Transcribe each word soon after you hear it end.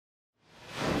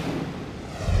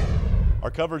Our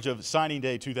coverage of Signing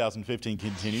Day 2015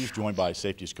 continues, joined by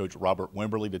safeties coach Robert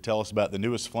Wimberly to tell us about the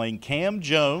newest Flame, Cam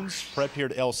Jones, prep here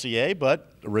at LCA, but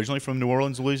originally from New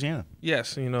Orleans, Louisiana.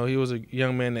 Yes, you know, he was a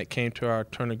young man that came to our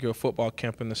Turner Gill football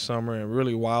camp in the summer and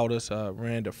really wowed us,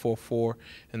 ran the 4.4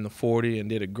 in the 40 and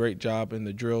did a great job in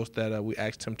the drills that we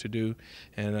asked him to do.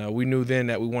 And we knew then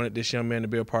that we wanted this young man to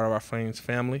be a part of our Flames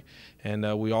family,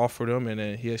 and we offered him,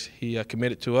 and he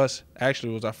committed to us.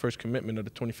 Actually, it was our first commitment of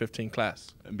the 2015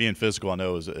 class. Being physical, I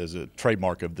know, is a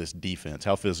trademark of this defense.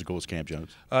 How physical is Cam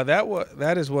Jones?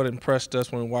 That is what impressed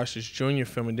us when we watched his junior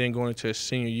film and then going into his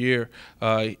senior year.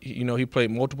 You know, he played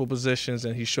multiple positions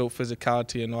and he showed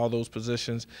physicality in all those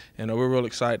positions, and we're real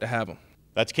excited to have him.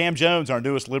 That's Cam Jones, our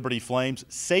newest Liberty Flames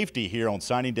safety here on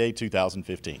Signing Day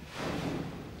 2015.